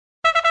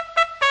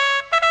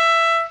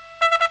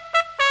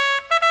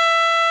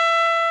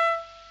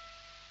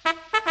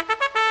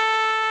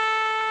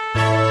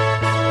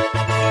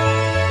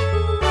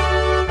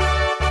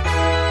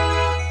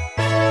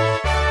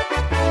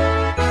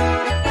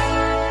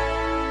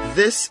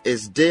This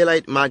is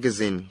Daylight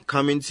Magazine,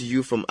 coming to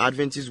you from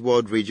Adventist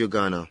World Radio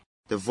Ghana,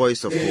 the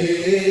voice of hope.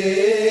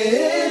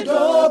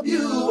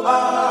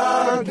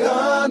 AWR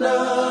Ghana,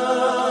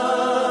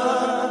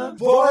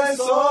 voice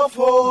of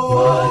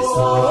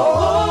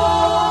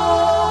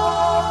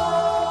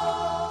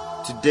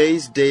hope.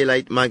 Today's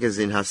Daylight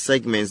Magazine has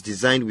segments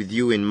designed with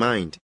you in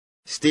mind.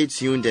 Stay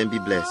tuned and be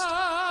blessed.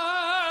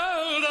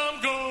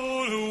 I'm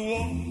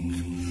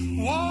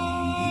gonna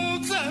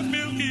walk that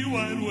milky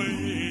white way.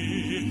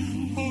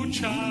 Oh,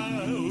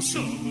 child,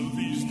 some of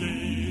these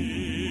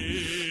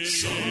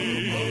days.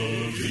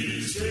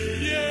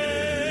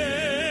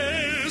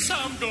 Yes,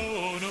 I'm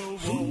gonna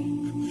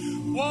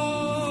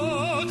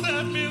walk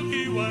that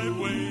milky white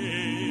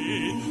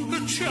way.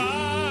 Oh,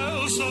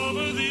 child, some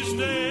of these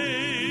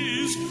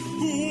days.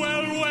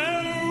 Well.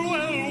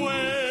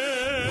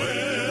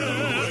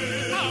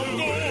 I'm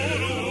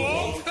gonna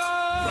walk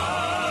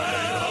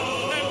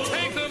and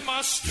take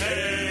my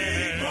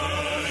stand.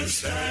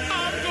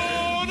 I'm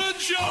gonna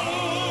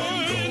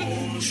join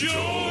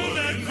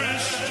that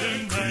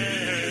Christian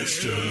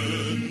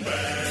band.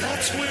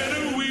 That's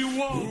where we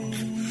walk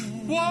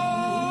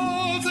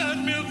that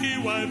milky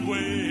white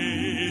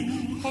way.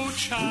 Oh,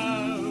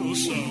 child,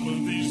 some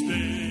of these days.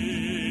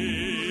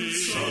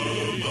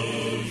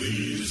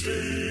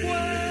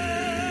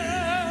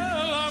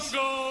 Well, I'm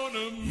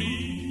gonna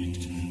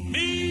meet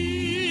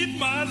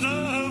my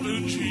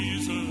loving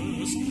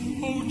Jesus.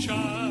 Oh,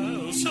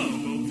 child,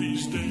 some of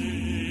these days.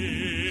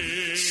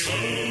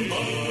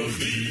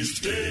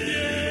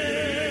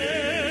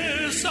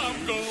 Yes,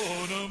 I'm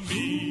gonna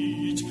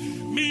meet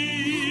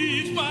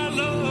my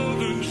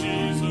loving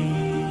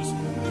Jesus.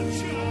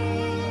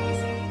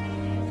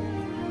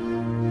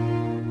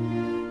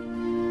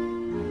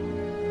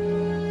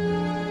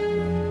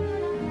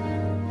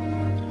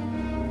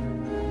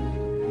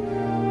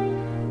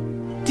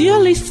 Dear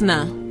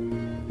listener,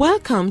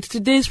 welcome to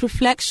today's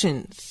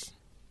reflections.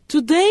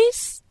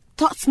 Today's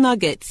Thoughts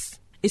Nuggets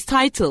is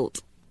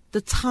titled,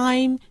 The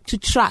Time to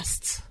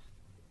Trust.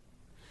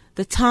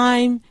 The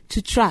time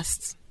to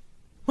trust.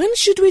 When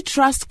should we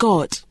trust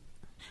God?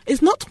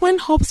 It's not when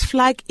hope's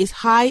flag is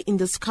high in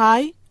the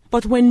sky,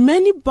 but when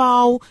many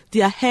bow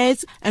their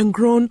heads and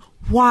groan,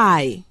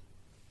 why?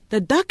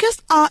 The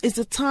darkest hour is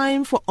the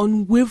time for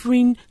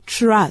unwavering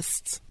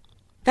trust.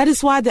 That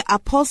is why the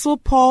Apostle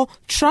Paul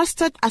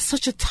trusted at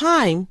such a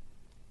time.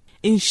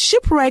 In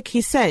shipwreck,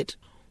 he said,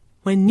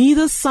 when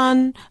neither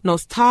sun nor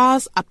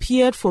stars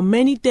appeared for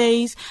many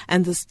days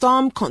and the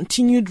storm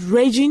continued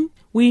raging,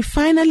 we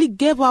finally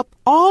gave up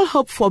all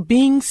hope for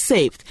being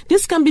saved.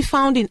 This can be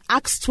found in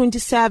Acts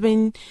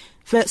 27,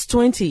 verse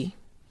 20.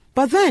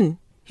 But then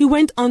he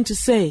went on to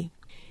say,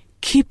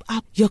 keep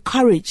up your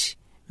courage,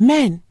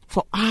 men,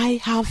 for I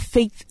have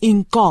faith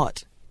in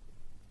God.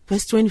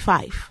 Verse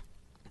 25.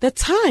 The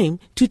time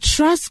to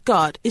trust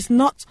God is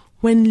not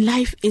when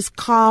life is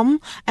calm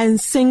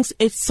and sings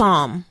its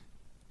psalm.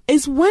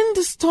 It's when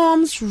the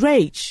storms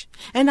rage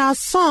and our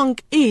song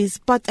is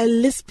but a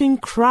lisping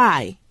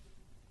cry.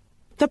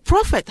 The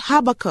prophet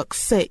Habakkuk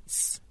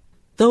says,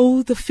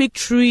 though the fig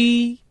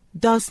tree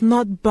does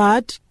not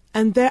bud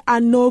and there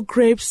are no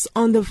grapes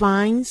on the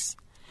vines,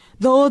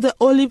 though the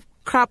olive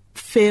crop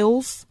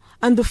fails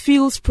and the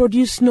fields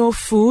produce no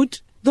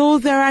food, though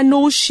there are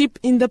no sheep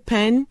in the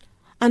pen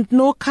and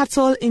no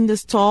cattle in the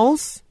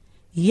stalls,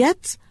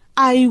 yet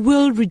I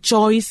will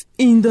rejoice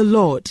in the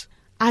Lord.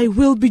 I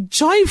will be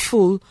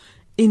joyful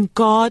in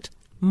God,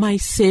 my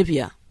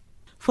Savior.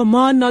 For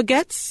more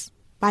nuggets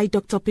by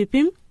Dr.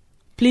 Pipim,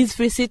 please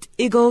visit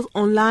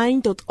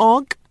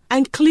eaglesonline.org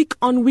and click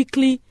on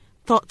Weekly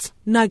Thought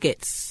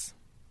Nuggets.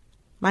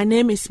 My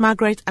name is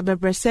Margaret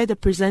Abebrese, the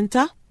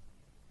presenter.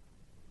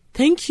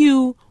 Thank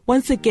you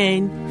once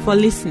again for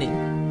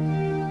listening.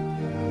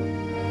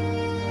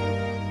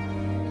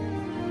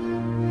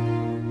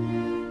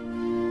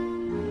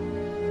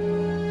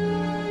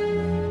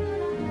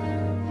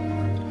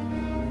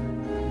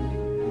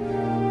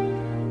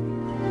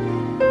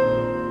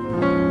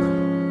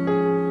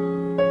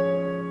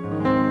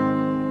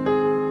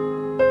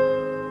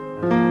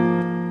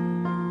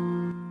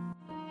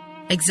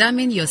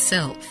 Examine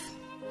yourself.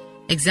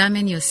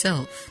 Examine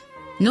yourself.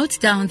 Note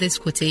down this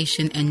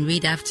quotation and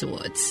read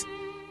afterwards.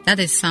 That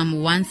is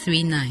Psalm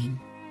 139.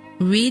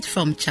 Read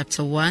from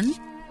chapter 1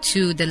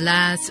 to the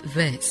last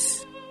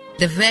verse.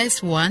 The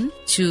verse 1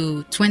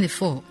 to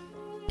 24.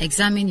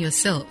 Examine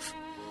yourself.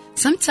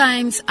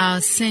 Sometimes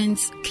our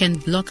sins can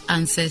block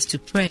answers to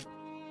prayer.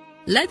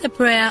 Let the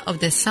prayer of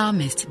the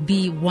psalmist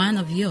be one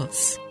of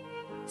yours.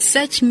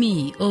 Search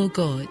me, O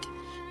God,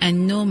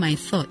 and know my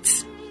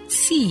thoughts.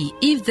 See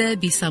if there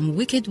be some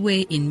wicked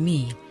way in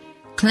me.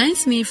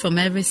 Cleanse me from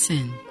every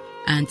sin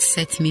and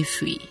set me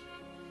free.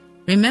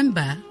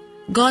 Remember,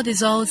 God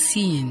is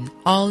all-seeing,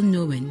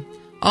 all-knowing,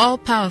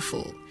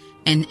 all-powerful,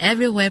 and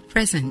everywhere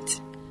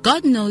present.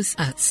 God knows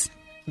us.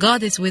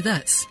 God is with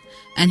us,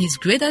 and His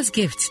greatest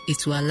gift is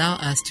to allow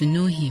us to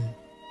know Him.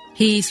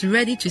 He is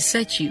ready to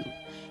search you.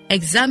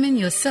 Examine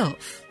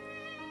yourself.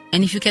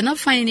 And if you cannot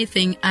find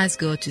anything, ask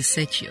God to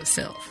search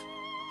yourself.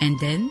 And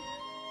then,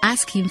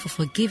 Ask Him for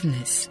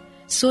forgiveness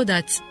so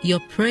that your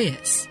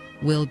prayers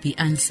will be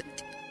answered.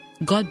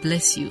 God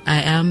bless you.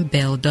 I am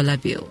Belle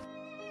Dollarbill.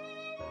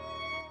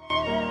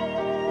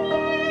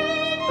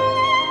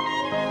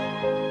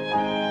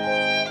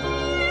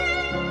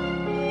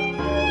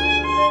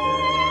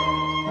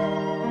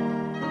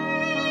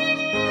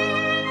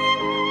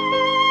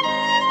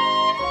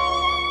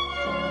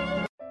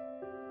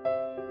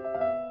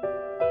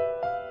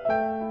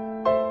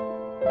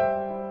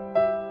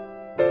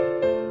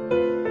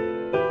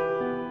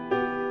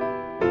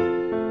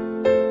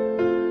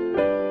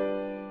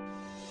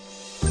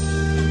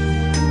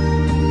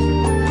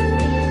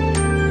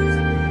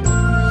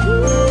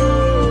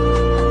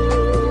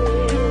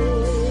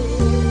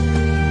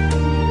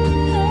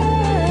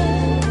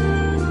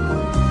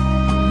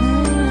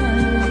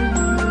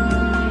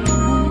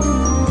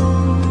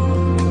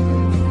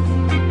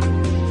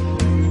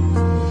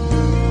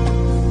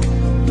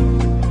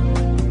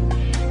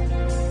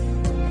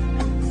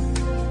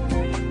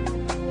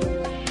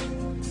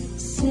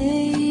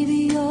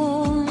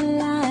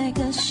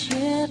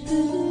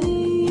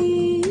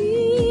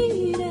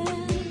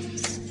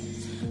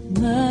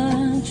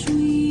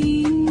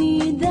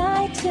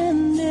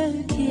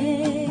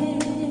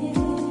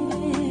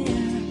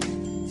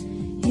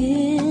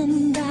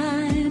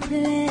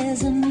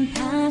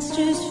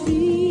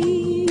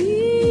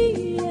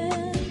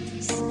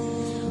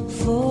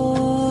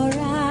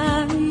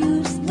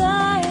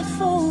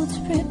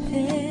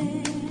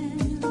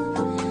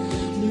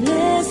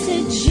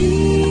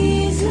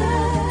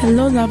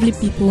 Hello, lovely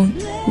people.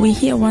 We're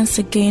here once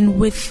again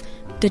with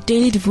the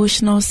daily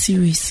devotional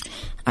series.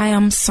 I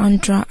am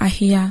Sandra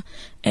Ahia,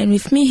 and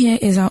with me here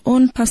is our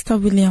own Pastor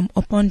William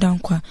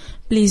Opondankwa.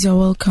 Please, you're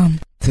welcome.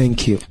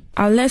 Thank you.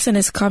 Our lesson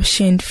is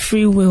captioned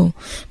Free Will.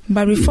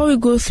 But before we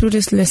go through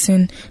this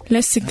lesson,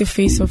 let's seek the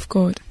face of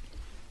God.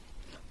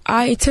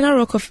 Our eternal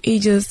Rock of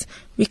Ages,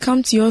 we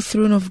come to your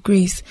throne of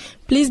grace.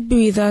 Please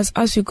be with us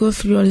as we go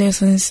through your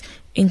lessons.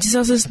 In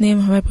Jesus'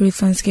 name, have I pray with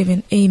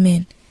thanksgiving.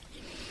 Amen.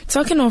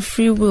 Talking of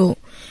free will,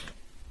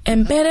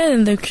 embedded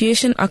in the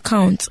creation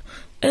account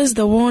is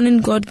the warning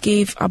God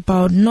gave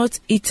about not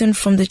eating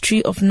from the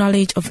tree of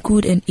knowledge of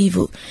good and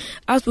evil,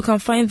 as we can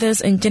find this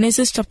in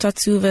Genesis chapter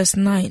 2 verse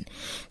 9.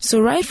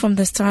 So right from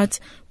the start,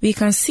 we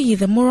can see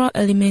the moral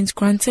element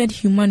granted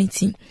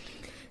humanity,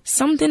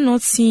 something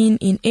not seen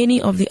in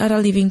any of the other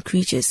living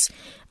creatures.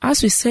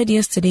 As we said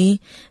yesterday,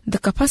 the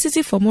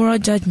capacity for moral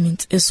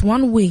judgment is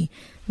one way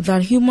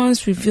that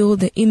humans reveal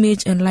the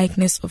image and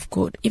likeness of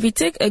God. If you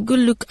take a good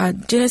look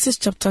at Genesis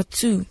chapter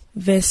 2,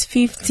 verse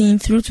 15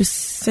 through to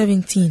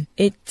 17,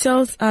 it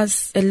tells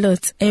us a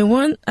lot and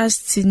wants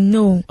us to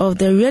know of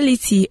the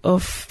reality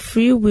of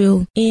free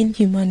will in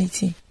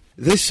humanity.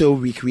 This whole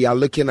week we are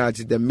looking at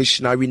the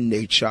missionary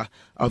nature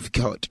of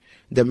God.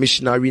 The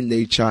missionary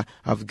nature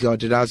of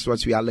God. That's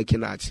what we are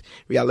looking at.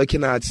 We are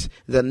looking at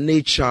the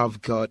nature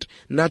of God.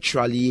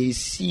 Naturally, He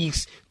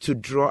seeks to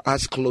draw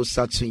us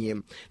closer to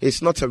Him.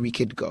 It's not a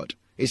wicked God.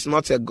 It's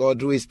not a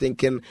God who is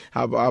thinking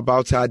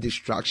about our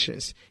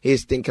distractions. He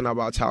is thinking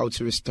about how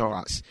to restore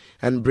us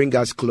and bring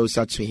us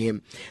closer to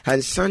Him.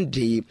 And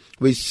Sunday,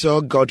 we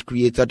saw God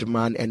created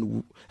man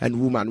and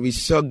woman. We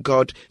saw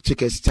God took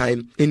His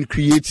time in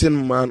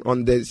creating man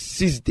on the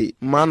sixth day.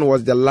 Man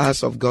was the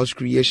last of God's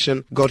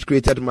creation. God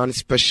created man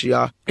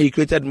special. He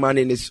created man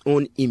in His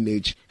own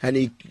image, and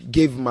He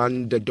gave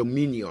man the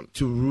dominion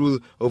to rule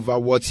over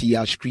what He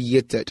has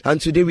created.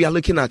 And today we are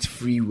looking at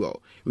free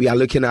will. We are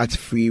looking at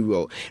free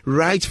will.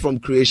 Right from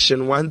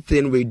creation, one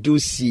thing we do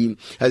see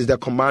as the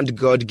command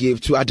God gave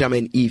to Adam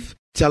and Eve,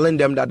 telling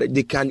them that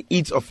they can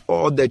eat of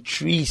all the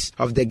trees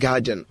of the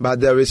garden, but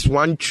there is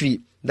one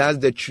tree. That's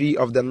the tree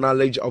of the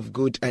knowledge of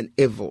good and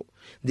evil.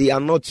 They are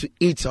not to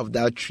eat of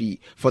that tree,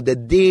 for the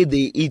day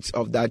they eat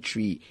of that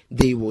tree,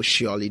 they will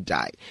surely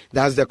die.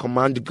 That's the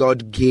command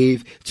God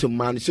gave to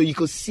man. So you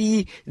could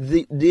see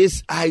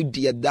this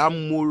idea, that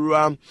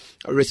moral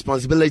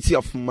responsibility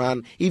of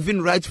man,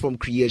 even right from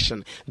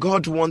creation.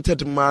 God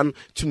wanted man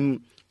to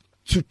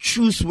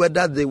choose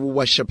whether they will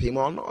worship Him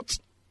or not.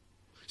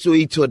 So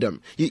He told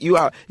them, you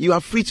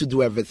are free to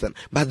do everything,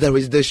 but there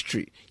is this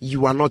tree.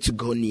 You are not to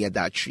go near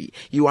that tree.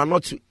 You are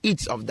not to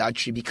eat of that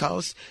tree,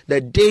 because the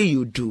day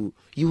you do,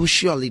 you will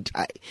surely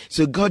die.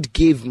 So God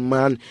gave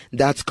man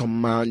that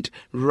command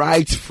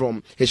right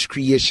from His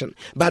creation.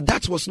 But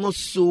that was not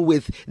so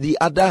with the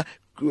other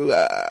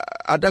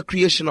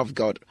creation of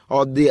God,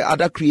 or the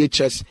other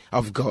creatures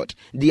of God.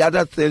 The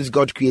other things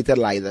God created,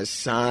 like the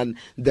sun,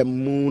 the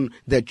moon,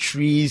 the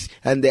trees,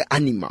 and the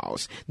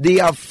animals. They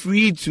are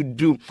free to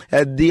do.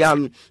 They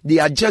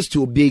are just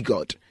to obey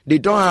God. They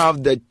don't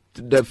have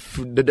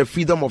the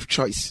freedom of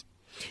choice.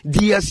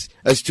 Theirs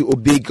is to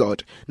obey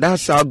God.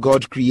 That's how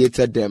God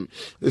created them.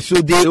 So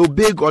they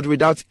obey God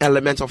without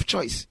element of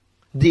choice.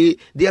 Theirs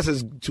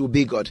is to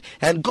obey God,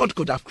 and God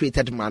could have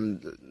created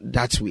man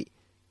that way.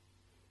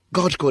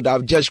 God could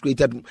have just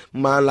created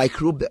man like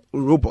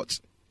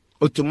robots.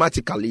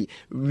 Automatically,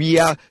 we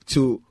are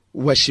to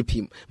worship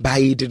him, but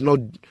he did not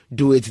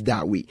do it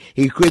that way.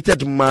 He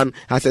created man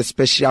as a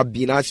special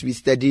being, as we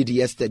studied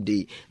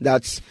yesterday,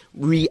 that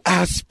we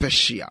are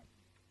special.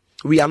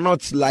 We are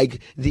not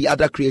like the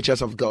other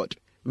creatures of God.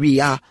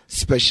 We are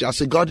special.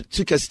 So God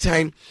took his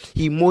time,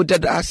 he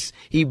molded us,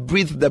 he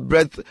breathed the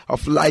breath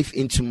of life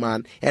into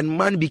man, and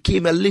man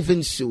became a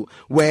living soul,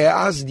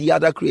 whereas the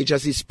other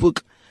creatures, he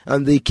spoke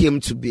and they came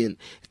to being,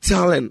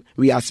 telling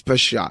we are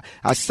special.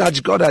 As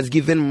such, God has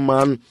given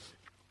man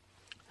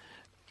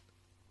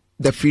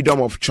the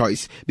freedom of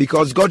choice,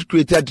 because God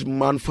created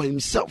man for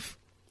himself.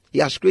 He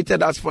has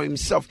created us for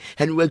himself,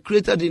 and we were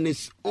created in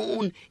his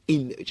own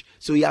image.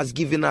 So he has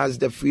given us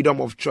the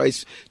freedom of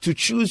choice to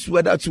choose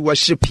whether to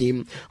worship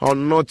him or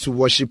not to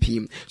worship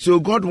him. So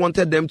God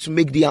wanted them to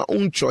make their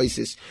own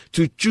choices,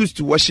 to choose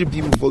to worship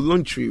him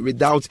voluntarily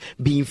without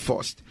being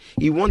forced.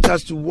 He wants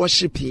us to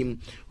worship him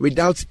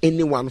without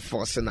anyone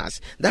forcing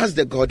us. That's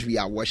the God we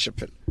are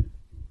worshiping.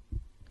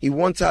 He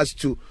wants us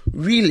to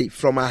really,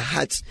 from our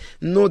hearts,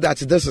 know that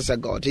this is a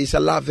God. He's a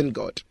loving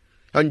God.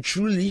 And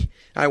truly,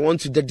 I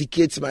want to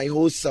dedicate my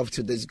whole self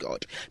to this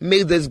God.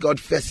 Make this God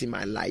first in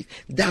my life.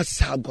 That's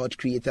how God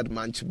created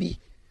man to be.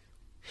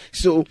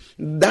 So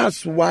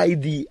that's why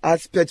the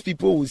aspect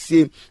people will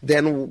say,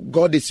 then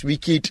God is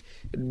wicked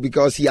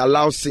because he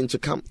allows sin to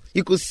come.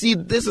 You could see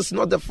this is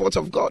not the fault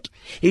of God.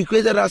 He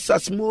created us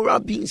as moral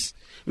beings.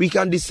 We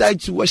can decide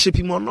to worship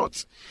him or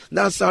not.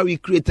 That's how he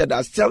created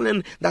us,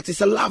 telling that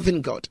he's a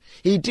loving God.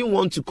 He didn't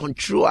want to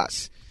control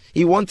us.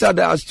 He wanted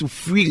us to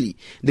freely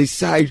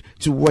decide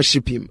to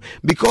worship him.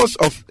 Because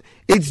of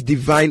its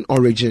divine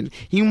origin,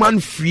 human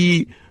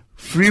free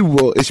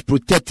will is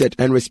protected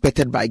and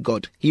respected by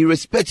God. He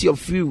respects your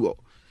free will.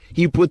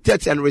 He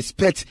protects and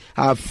respects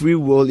our free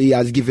will he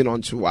has given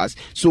unto us.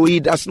 So he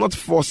does not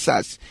force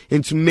us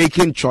into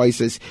making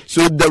choices.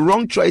 So the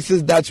wrong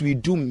choices that we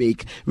do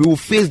make, we will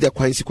face the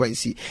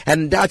consequence.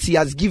 And that he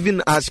has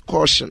given us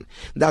caution.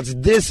 That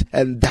this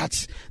and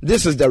that.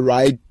 This is the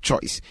right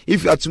choice.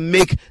 If you are to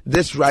make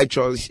this right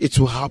choice, it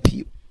will help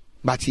you.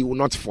 But he will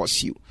not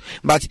force you.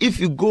 But if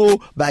you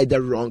go by the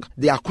wrong,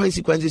 there are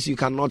consequences. You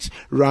cannot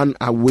run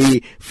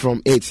away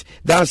from it.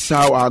 That's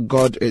how our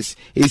God is.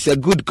 He's a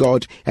good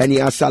God, and he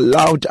has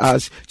allowed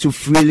us to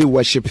freely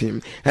worship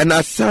him. And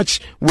as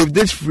such, with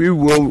this free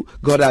will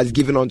God has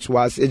given unto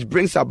us, it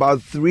brings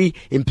about three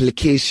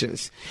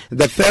implications.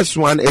 The first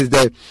one is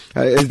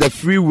the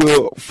free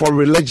will for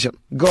religion.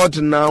 God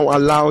now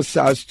allows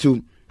us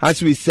to,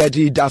 as we said,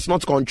 he does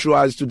not control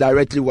us to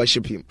directly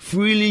worship him.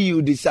 Freely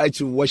you decide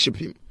to worship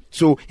him.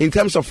 So in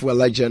terms of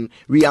religion,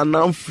 we are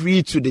now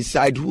free to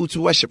decide who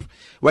to worship,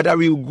 whether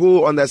we will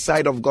go on the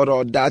side of God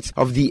or that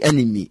of the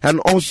enemy. And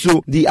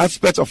also the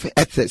aspect of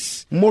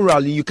ethics.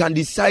 Morally, you can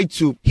decide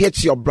to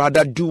hate your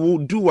brother,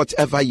 do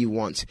whatever you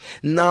want.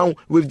 Now,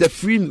 with the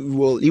free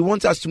will, he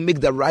wants us to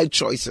make the right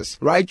choices.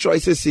 Right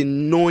choices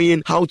in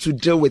knowing how to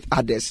deal with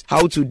others,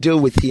 how to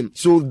deal with him.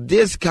 So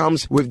this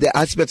comes with the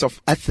aspect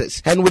of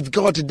ethics. And with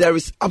God, there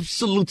is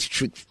absolute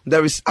truth.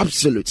 There is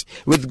absolute.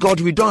 With God,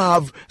 we don't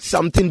have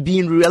something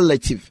being relative.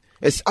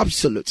 It's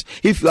absolute.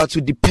 If you are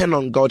to depend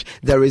on God,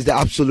 there is the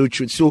absolute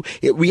truth. So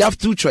we have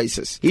two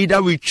choices.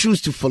 Either we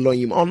choose to follow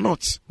him or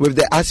not. With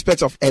the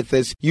aspect of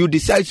ethics, you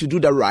decide to do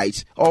the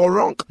right or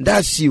wrong.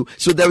 That's you.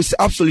 So there is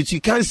absolute.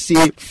 You can't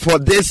say for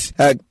this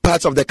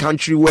part of the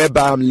country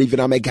whereby I'm living,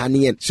 I'm a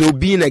Ghanaian. So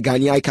being a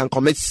Ghanaian, I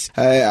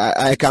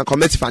can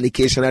commit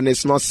fornication and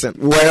it's not sin.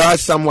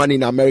 Whereas someone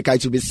in America,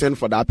 it will be sin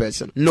for that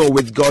person. No,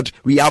 with God,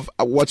 we have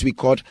what we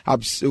call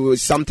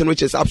something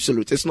which is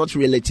absolute. It's not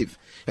relative.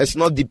 It's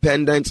not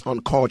dependent on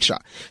culture.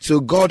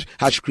 So God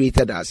has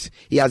created us.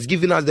 He has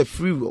given us the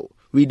free will.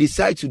 We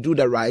decide to do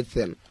the right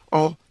thing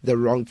or the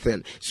wrong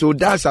thing. So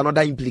that's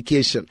another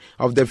implication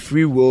of the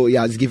free will he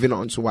has given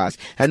unto us.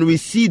 And we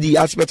see the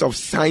aspect of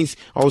science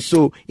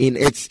also in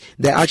it.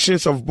 The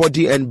actions of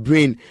body and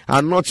brain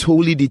are not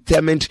wholly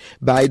determined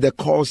by the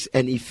cause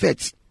and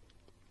effect.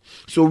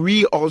 So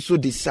we also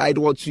decide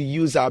what to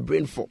use our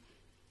brain for.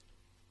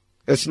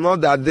 It's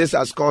not that this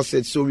has caused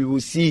it, so we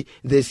will see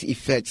this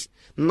effect.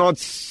 Not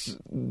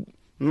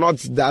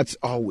that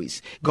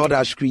always. God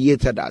has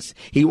created us.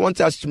 He wants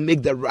us to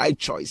make the right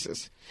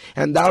choices.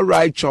 And that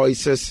right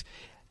choices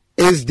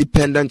is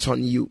dependent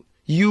on you.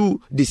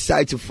 You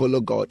decide to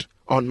follow God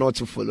or not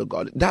to follow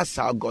God. That's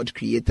how God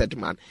created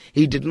man.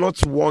 He did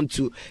not want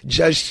to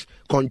just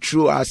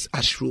control us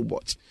as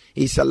robots.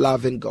 He's a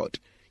loving God.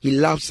 He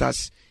loves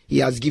us. He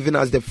has given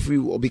us the free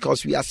will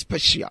because we are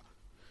special.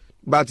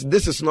 But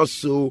this is not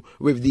so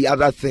with the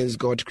other things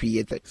God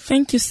created.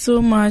 Thank you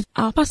so much.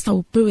 Our pastor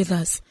will pray with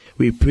us.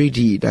 We pray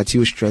thee that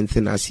you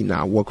strengthen us in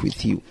our walk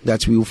with you,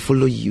 that we will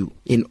follow you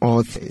in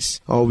all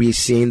things. All we are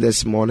saying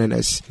this morning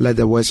is, let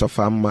the words of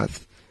our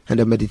mouth and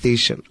the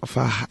meditation of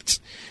our hearts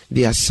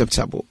be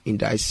acceptable in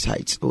thy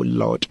sight, O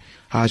Lord,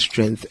 our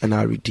strength and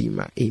our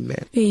Redeemer.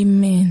 Amen.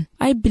 Amen.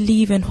 I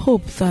believe and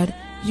hope that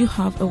you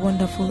have a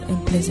wonderful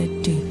and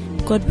pleasant day.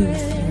 God be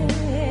with you.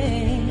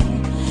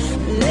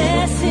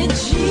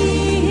 Blessed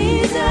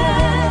Jesus,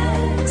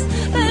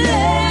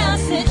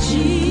 blessed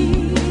Jesus.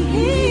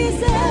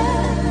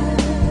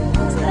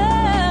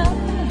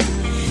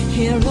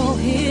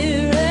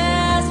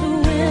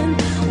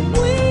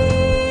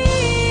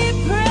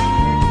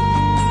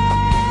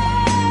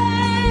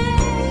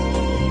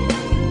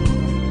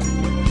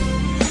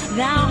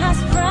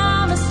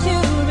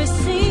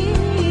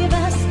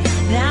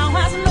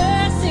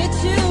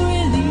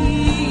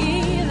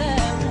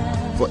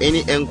 For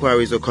any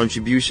enquiries or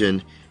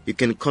contribution, you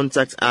can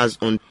contact us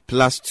on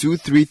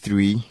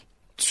 +233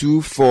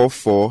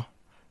 244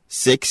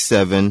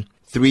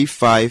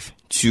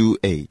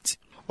 673528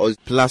 or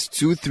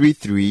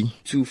 +233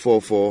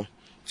 244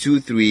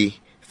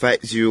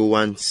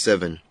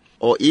 235017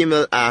 or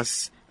email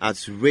us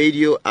at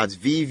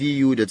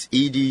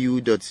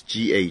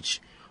radio@vvu.edu.gh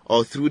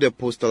or through the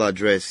postal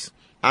address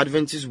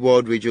Adventist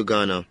World Radio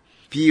Ghana,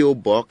 P.O.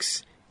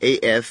 Box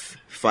AF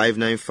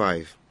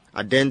 595,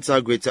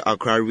 Adenta, Greater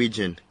Accra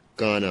Region,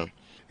 Ghana.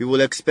 We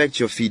will expect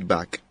your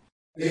feedback.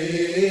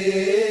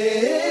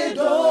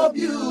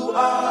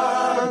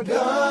 AWR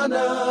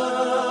Ghana,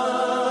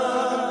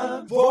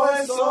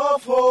 Voice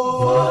of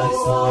Hope.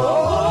 Voice of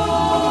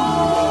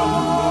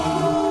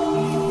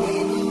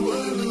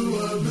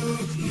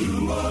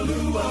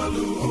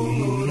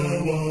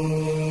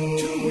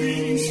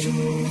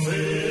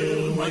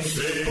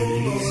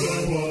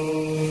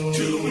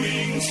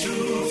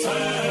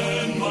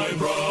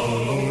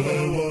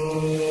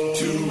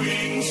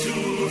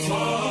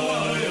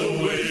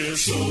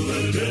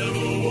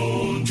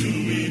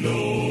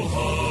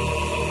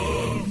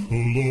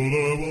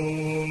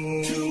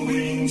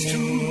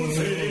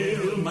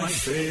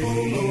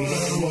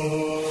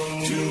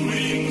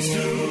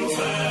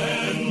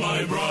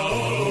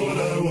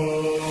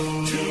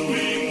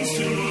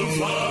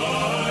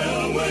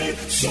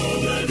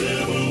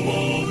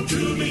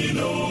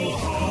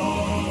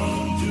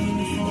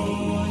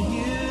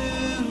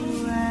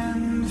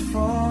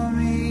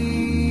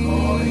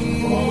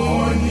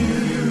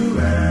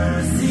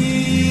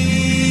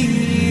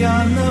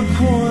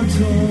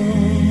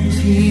portals,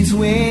 he's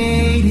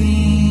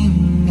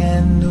waiting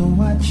and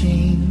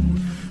watching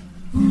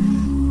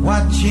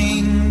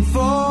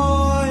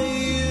for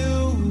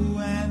you.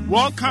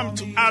 Welcome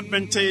to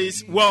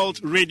Adventist World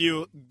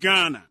Radio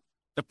Ghana.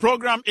 The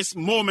program is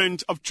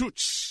Moment of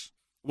Truth.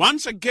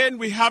 Once again,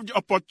 we have the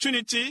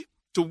opportunity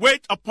to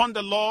wait upon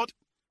the Lord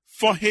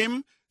for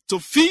him to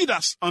feed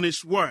us on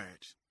his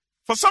word.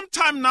 For some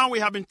time now, we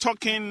have been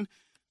talking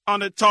on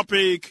the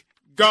topic,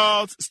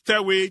 God's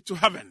Stairway to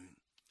Heaven.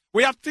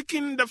 We have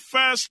taken the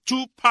first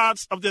 2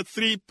 parts of the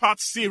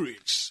 3-part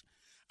series.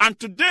 And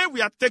today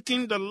we are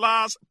taking the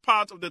last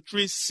part of the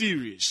 3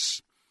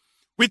 series.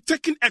 We're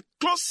taking a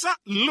closer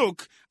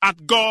look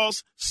at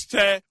God's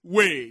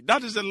stairway.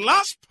 That is the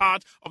last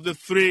part of the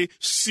 3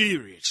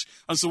 series.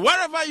 And so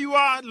wherever you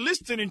are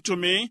listening to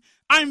me,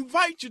 I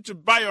invite you to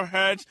bow your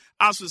head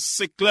as we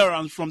seek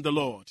clearance from the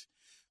Lord.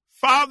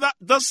 Father,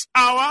 this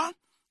hour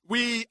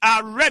we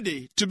are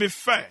ready to be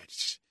fed.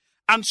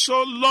 And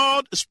so,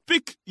 Lord,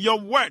 speak your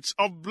words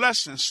of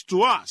blessings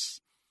to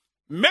us.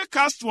 Make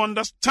us to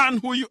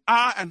understand who you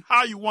are and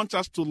how you want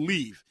us to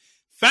live.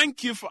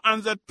 Thank you for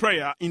answered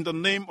prayer in the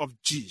name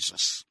of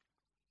Jesus.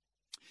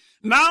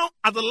 Now,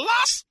 at the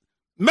last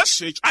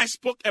message, I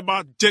spoke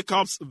about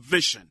Jacob's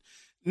vision.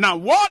 Now,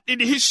 what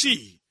did he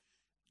see?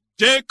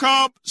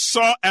 Jacob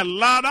saw a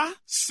ladder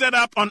set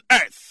up on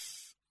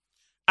earth,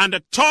 and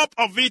the top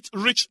of it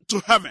reached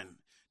to heaven.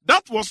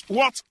 That was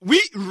what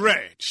we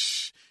read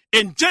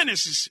in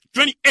Genesis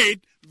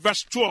 28,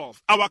 verse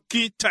 12, our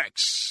key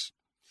text.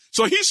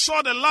 So he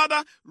saw the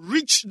ladder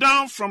reach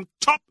down from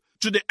top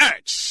to the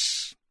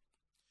earth.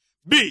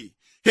 B,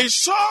 he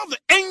saw the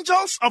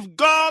angels of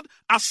God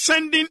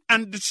ascending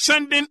and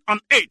descending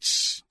on it.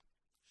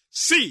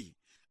 C,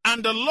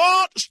 and the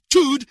Lord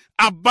stood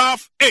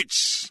above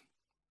it.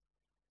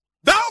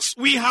 Thus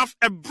we have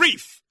a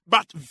brief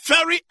but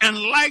very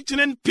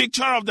enlightening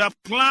picture of the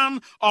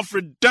plan of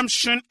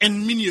redemption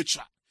in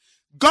miniature.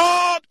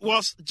 God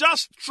was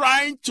just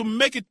trying to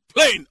make it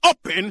plain,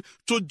 open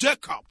to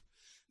Jacob,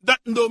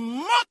 that no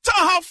matter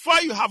how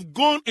far you have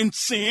gone in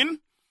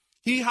sin,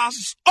 he has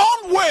his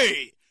own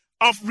way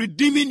of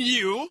redeeming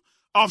you,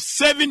 of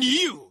saving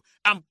you,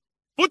 and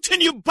putting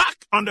you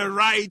back on the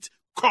right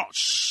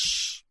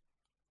course.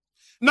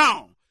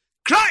 Now,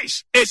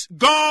 Christ is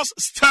God's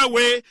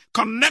stairway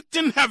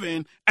connecting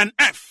heaven and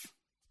earth.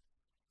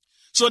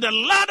 So the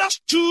ladder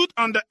stood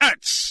on the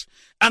earth,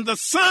 and the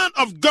Son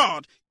of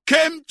God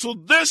came to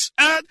this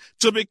earth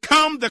to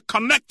become the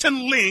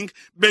connecting link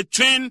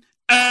between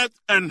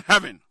earth and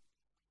heaven.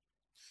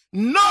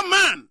 No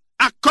man,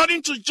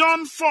 according to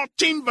John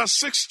 14, verse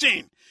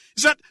 16,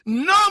 he said,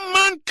 no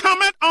man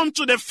cometh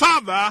unto the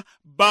Father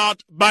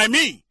but by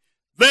me.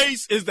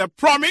 This is the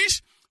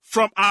promise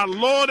from our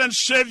Lord and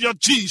Savior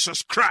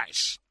Jesus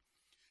Christ.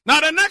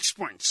 Now the next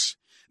point.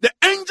 The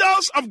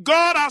angels of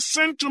God are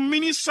sent to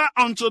minister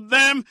unto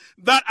them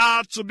that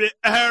are to be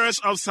heirs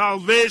of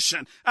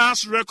salvation,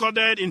 as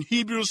recorded in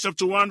Hebrews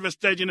chapter 1, verse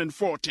 13 and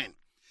 14.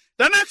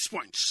 The next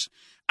point.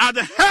 At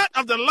the head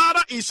of the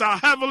ladder is our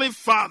Heavenly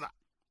Father.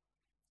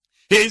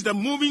 He is the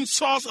moving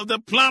source of the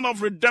plan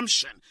of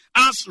redemption,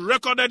 as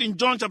recorded in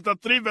John chapter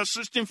 3, verse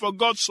 16, for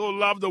God so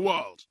loved the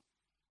world.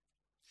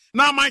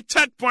 Now my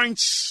third point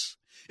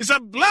is a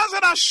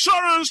blessed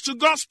assurance to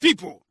God's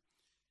people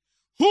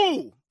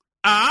who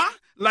are,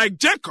 like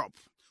Jacob,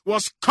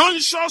 was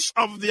conscious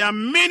of their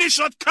many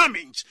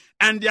shortcomings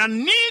and their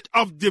need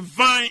of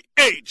divine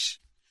aid.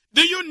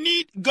 Do you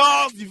need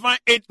God's divine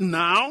aid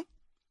now?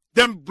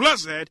 Then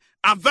blessed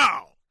art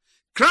thou.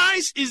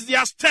 Christ is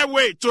their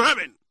stairway to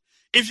heaven.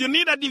 If you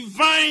need a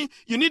divine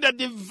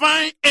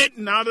aid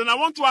now, then I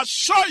want to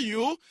assure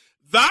you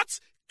that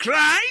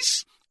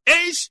Christ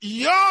is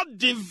your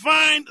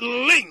divine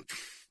link.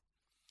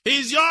 He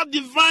is your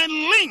divine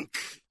link.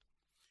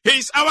 He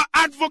is our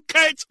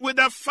advocate with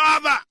the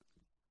Father.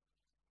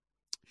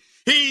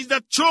 He is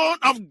the throne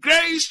of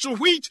grace to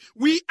which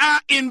we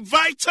are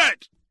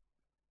invited.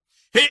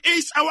 He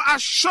is our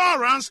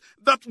assurance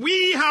that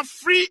we have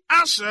free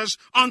access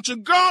unto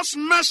God's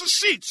mercy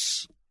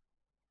seats.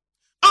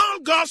 All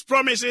God's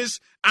promises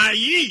are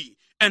yea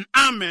and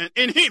amen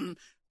in him,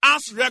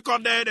 as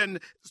recorded and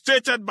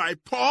stated by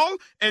Paul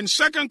in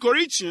 2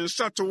 Corinthians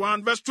chapter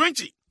 1, verse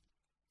 20.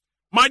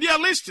 My dear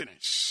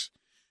listeners,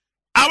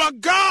 our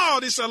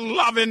God is a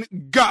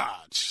loving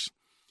God,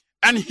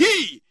 and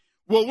he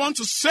will want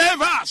to save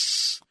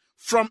us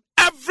from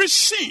every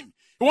sin.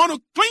 He wants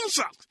to cleanse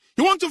us.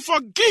 He wants to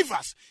forgive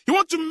us. He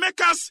wants to make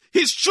us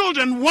his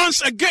children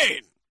once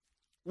again.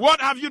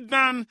 What have you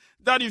done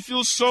that you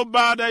feel so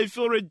bad, that you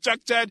feel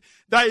rejected,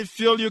 that you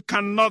feel you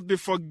cannot be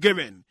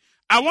forgiven?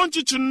 I want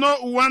you to know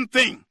one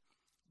thing,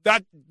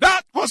 that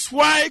was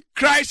why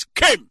Christ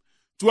came,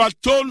 to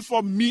atone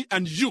for me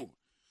and you.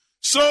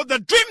 So the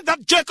dream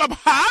that Jacob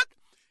had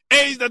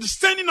is the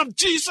descending of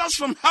Jesus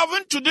from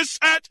heaven to this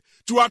earth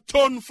to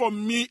atone for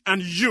me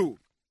and you.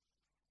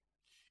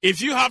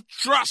 If you have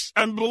trust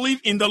and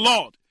believe in the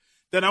Lord,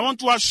 then I want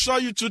to assure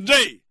you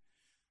today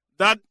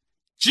that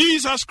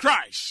Jesus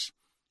Christ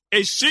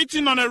is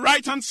sitting on the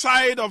right-hand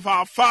side of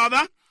our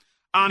Father,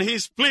 and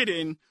he's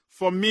pleading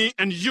for me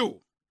and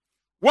you.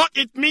 What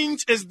it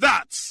means is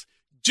that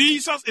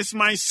Jesus is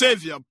my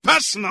Savior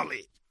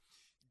personally.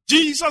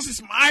 Jesus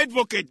is my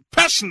advocate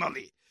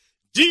personally.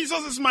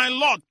 Jesus is my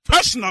Lord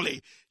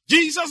personally.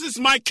 Jesus is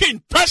my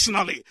King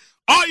personally.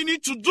 All you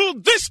need to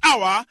do this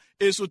hour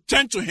is to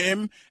turn to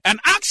him and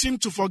ask him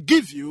to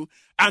forgive you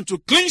and to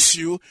cleanse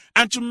you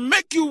and to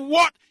make you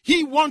what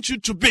he wants you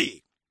to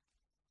be.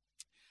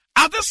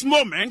 At this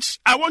moment,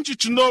 I want you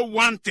to know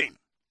one thing.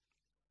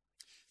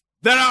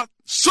 There are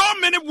so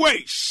many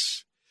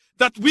ways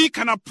that we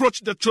can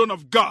approach the throne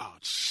of God,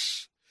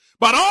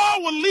 but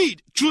all will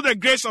lead through the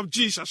grace of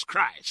Jesus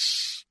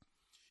Christ.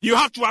 You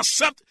have to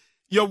accept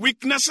your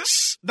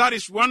weaknesses. That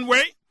is one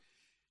way.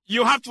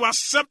 You have to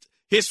accept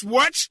his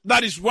words.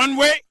 That is one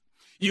way.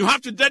 You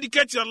have to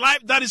dedicate your life.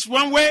 That is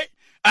one way.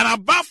 And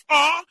above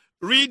all,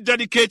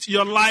 rededicate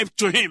your life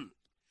to him.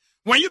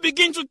 When you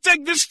begin to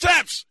take these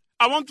steps,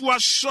 I want to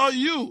assure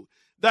you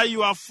that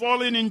you are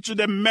falling into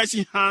the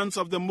mercy hands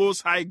of the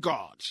Most High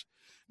God.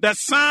 The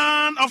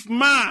Son of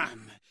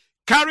Man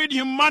carried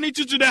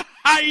humanity to the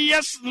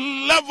highest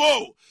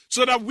level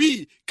so that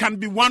we can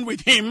be one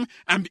with him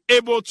and be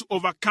able to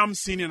overcome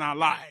sin in our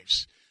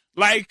lives.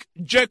 Like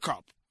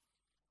Jacob,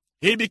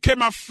 he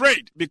became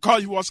afraid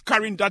because he was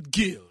carrying that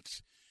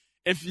guilt.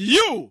 If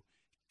you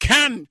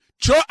can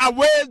throw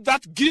away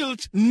that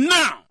guilt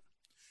now,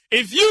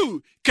 if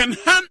you can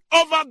hand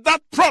over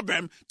that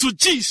problem to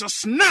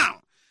Jesus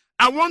now,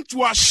 I want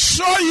to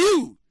assure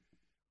you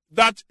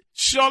that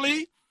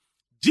surely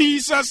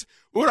Jesus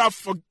would have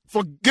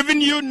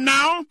forgiven you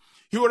now.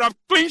 He would have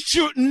cleansed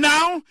you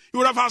now. He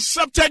would have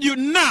accepted you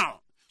now.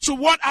 So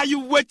what are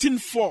you waiting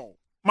for,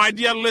 my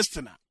dear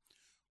listener?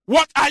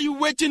 What are you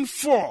waiting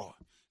for?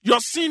 Your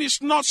sin is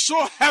not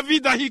so heavy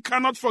that he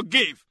cannot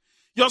forgive.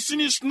 Your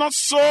sin is not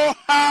so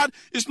hard.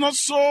 It's not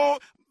so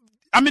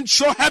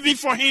heavy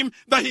for him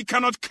that he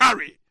cannot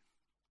carry.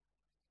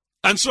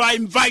 And so I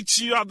invite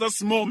you at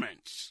this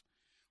moment,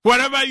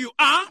 wherever you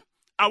are,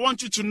 I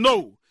want you to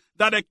know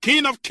that the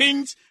King of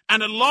Kings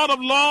and the Lord of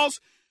Lords,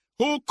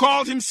 who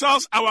called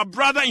himself our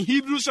brother in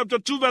Hebrews chapter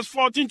 2, verse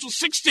 14 to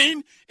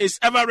 16, is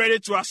ever ready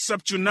to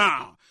accept you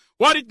now.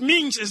 What it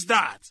means is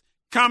that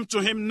come to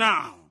him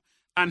now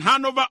and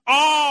hand over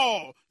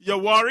all your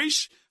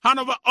worries, hand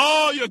over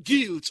all your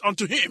guilt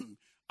unto him,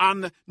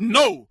 and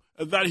know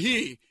that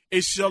he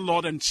is your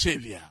Lord and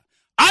Savior.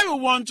 I will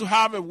want to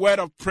have a word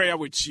of prayer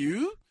with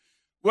you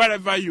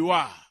wherever you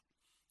are.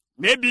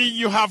 Maybe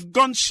you have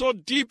gone so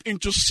deep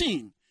into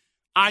sin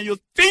and you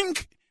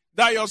think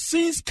that your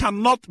sins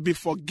cannot be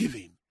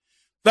forgiven.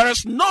 There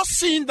is no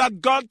sin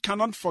that God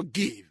cannot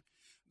forgive.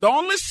 The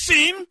only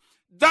sin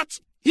that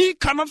he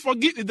cannot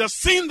forgive is the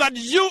sin that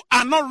you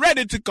are not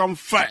ready to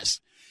confess.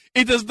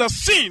 It is the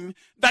sin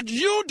that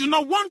you do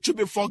not want to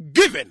be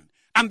forgiven,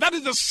 and that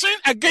is the sin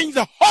against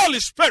the Holy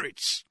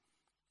Spirit.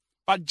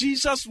 But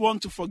Jesus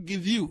wants to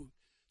forgive you.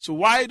 So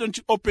why don't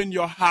you open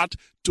your heart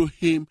to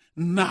him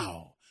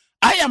now?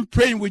 I am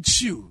praying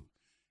with you.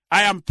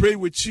 I am praying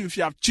with you. If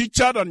you have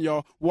cheated on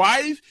your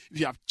wife, if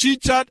you have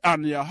cheated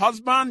on your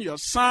husband, your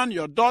son,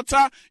 your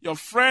daughter, your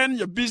friend,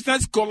 your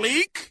business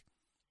colleague,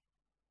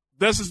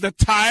 this is the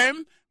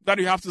time that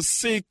you have to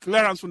seek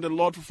clearance from the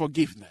Lord for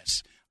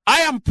forgiveness.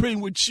 I am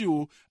praying with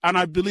you, and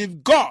I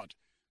believe God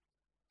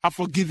has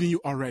forgiven you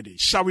already.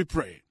 Shall we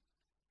pray?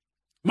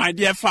 My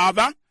dear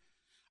Father,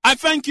 I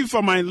thank you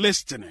for my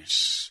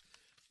listeners.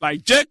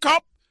 Like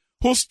Jacob,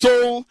 who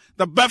stole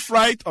the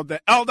birthright of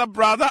the elder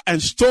brother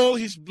and stole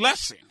his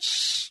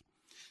blessings.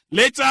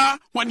 Later,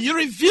 when he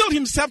revealed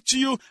himself to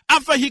you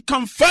after he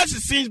confessed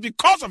his sins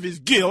because of his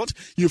guilt,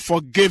 you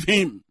forgive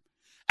him.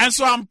 And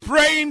so I'm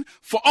praying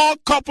for all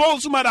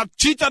couples who might have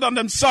cheated on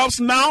themselves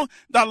now,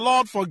 that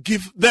Lord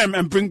forgive them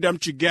and bring them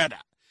together.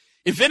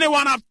 If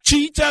anyone have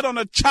cheated on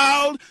a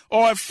child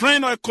or a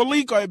friend or a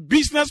colleague or a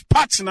business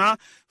partner,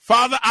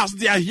 Father, as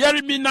they are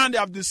hearing me now, they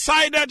have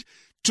decided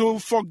to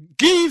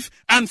forgive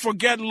and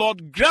forget.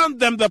 Lord, grant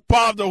them the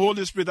power of the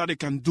Holy Spirit that they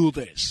can do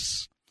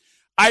this.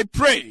 I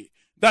pray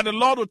that the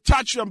Lord will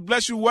touch you and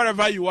bless you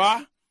wherever you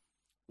are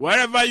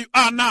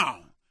now,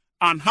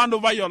 and hand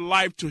over your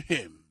life to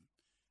him.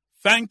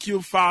 Thank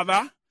you,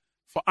 Father,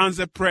 for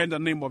answered prayer in the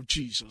name of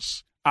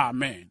Jesus.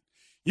 Amen.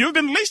 You've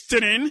been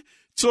listening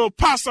to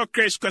Pastor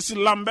Chris Kwesi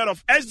Lambert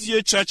of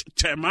SDA Church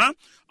Tema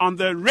on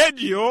the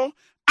radio,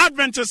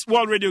 Adventist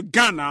World Radio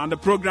Ghana, on the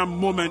program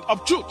Moment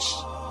of Truth.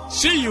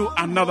 See you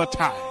another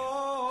time.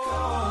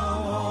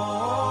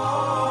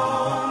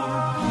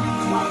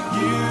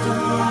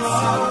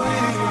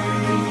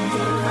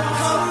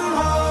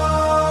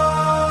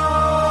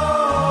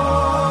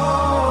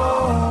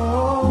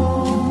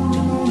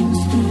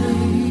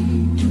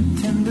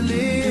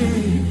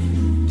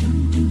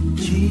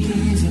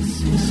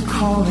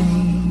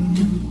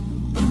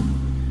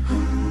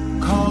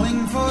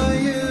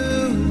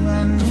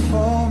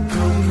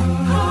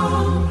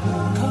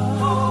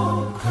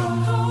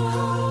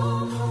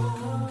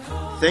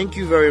 Thank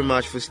you very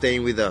much for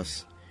staying with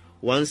us.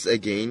 Once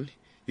again,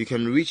 you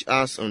can reach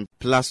us on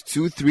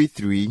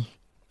 +233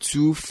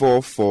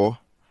 244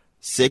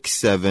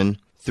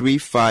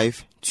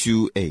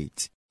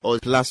 673528 or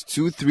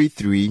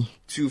 +233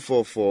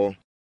 244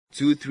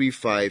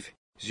 235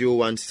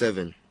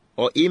 017,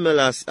 or email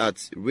us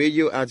at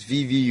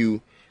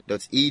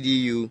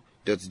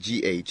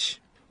radio@vvu.edu.gh,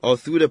 or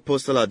through the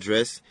postal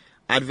address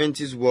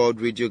Adventist World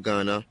Radio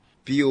Ghana,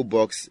 P.O.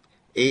 Box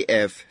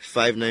AF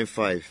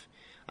 595,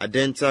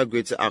 Adenta,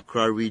 Greater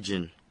Accra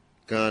Region,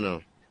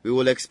 Ghana. We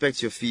will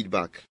expect your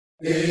feedback.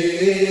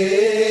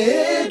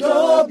 AWR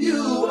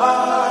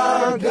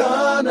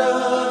Ghana,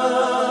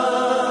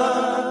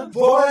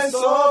 Voice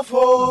of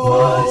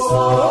Hope.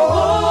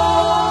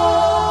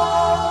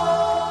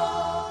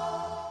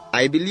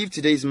 I believe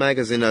today's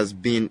magazine has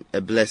been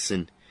a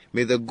blessing.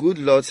 May the good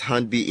Lord's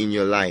hand be in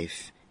your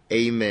life.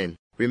 Amen.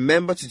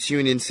 Remember to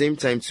tune in same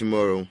time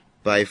tomorrow.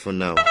 Bye for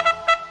now.